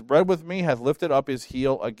that eateth bread with me hath lifted up his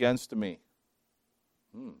heel against me.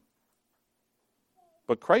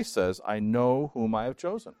 But Christ says, I know whom I have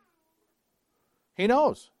chosen. He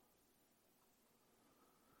knows.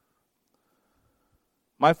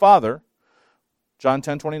 My Father, John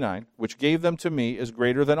 10:29, which gave them to me is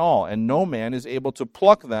greater than all, and no man is able to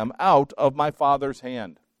pluck them out of my Father's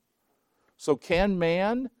hand. So can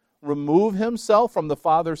man remove himself from the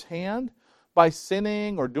Father's hand by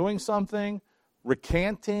sinning or doing something,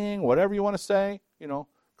 recanting, whatever you want to say,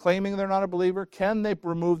 claiming they're not a believer? Can they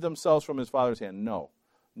remove themselves from his Father's hand? No.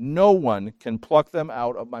 No one can pluck them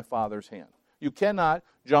out of my Father's hand. You cannot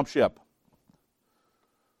jump ship.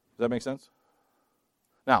 Does that make sense?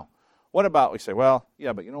 Now, what about, we say, well,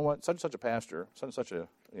 yeah, but you know what? Such and such a pastor, such and such a,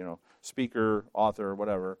 speaker, author,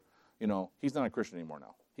 whatever, he's not a Christian anymore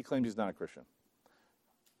now. He claims he's not a Christian.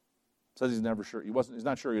 Says he's never sure. He's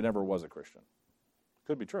not sure he never was a Christian.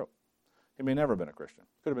 Could be true. He may never have been a Christian.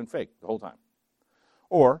 Could have been fake the whole time.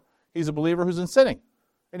 Or he's a believer who's in sinning,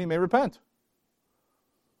 and he may repent.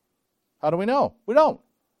 How do we know? We don't.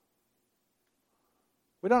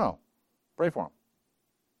 We don't know. Pray for him.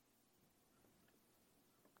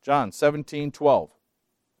 John 17:12.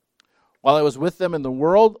 While I was with them in the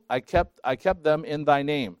world, I kept them in thy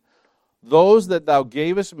name. Those that thou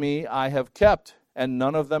gavest me I have kept, and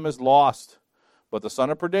none of them is lost, but the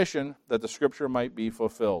son of perdition, that the scripture might be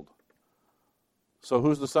fulfilled. So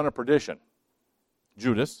who's the son of perdition?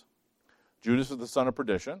 Judas. Judas is the son of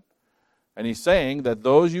perdition. And he's saying that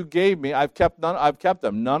those you gave me, I've kept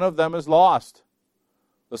them. None of them is lost.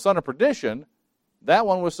 The son of perdition, that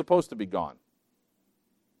one was supposed to be gone.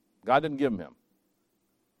 God didn't give him.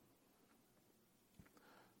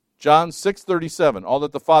 John 6:37, all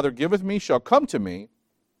that the Father giveth me shall come to me,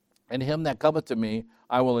 and him that cometh to me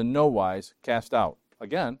I will in no wise cast out.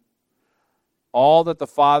 Again, all that the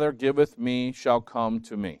Father giveth me shall come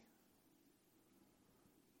to me.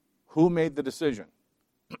 Who made the decision?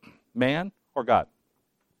 Man or God?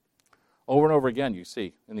 Over and over again you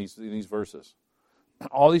see in these verses.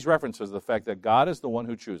 All these references to the fact that God is the one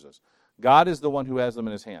who chooses. God is the one who has them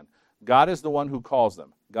in his hand. God is the one who calls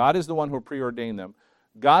them. God is the one who preordained them.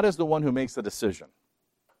 God is the one who makes the decision.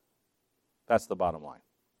 That's the bottom line.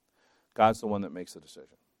 God's the one that makes the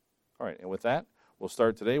decision. All right, and with that, we'll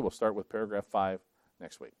start today. We'll start with paragraph 5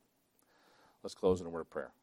 next week. Let's close in a word of prayer.